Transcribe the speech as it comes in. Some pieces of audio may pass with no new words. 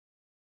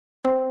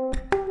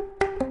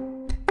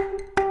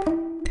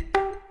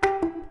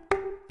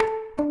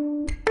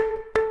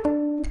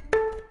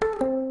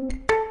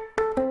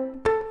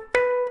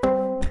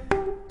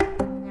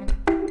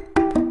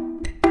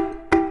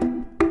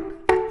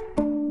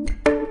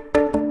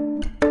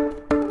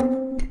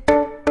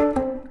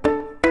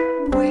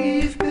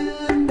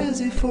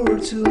for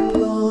too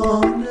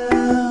long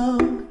now.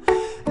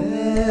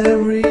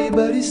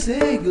 Everybody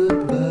say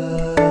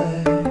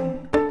goodbye.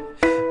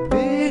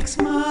 Big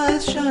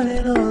smiles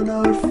shining on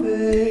our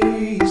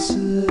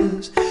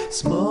faces.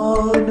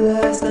 Small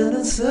blast and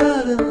then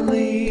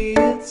suddenly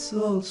it's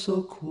all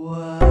so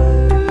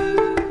quiet.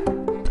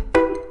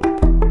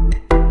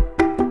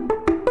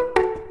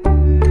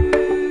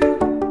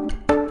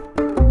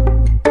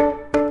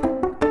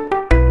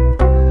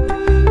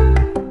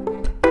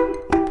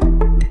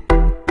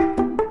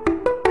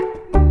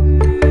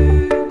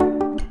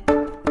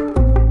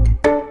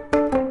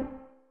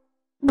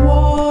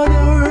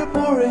 Water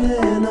pouring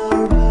in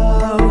our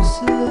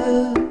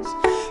houses,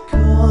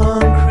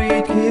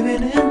 concrete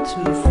caving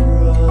into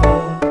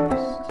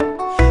frost,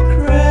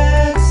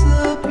 cracks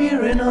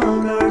appearing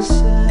on our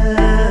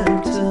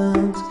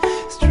sanctums,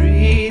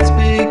 streets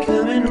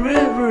becoming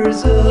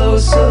rivers, oh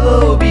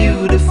so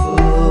beautiful.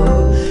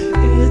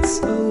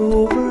 It's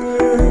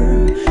over,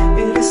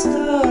 it is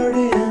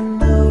starting,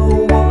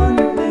 no one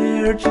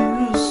there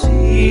to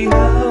see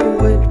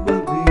how it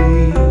will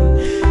be.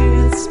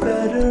 It's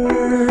better,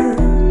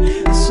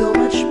 so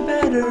much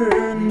better,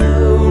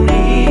 no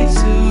need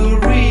to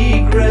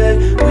regret.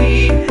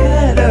 We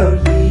had our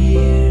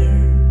year.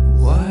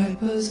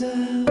 Wipe us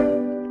out,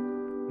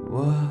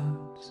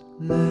 what's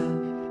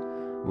left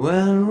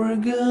when we're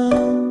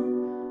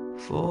gone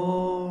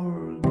for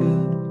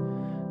good?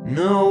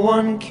 No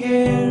one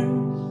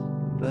cares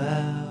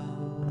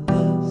about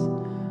us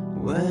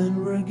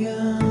when we're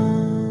gone.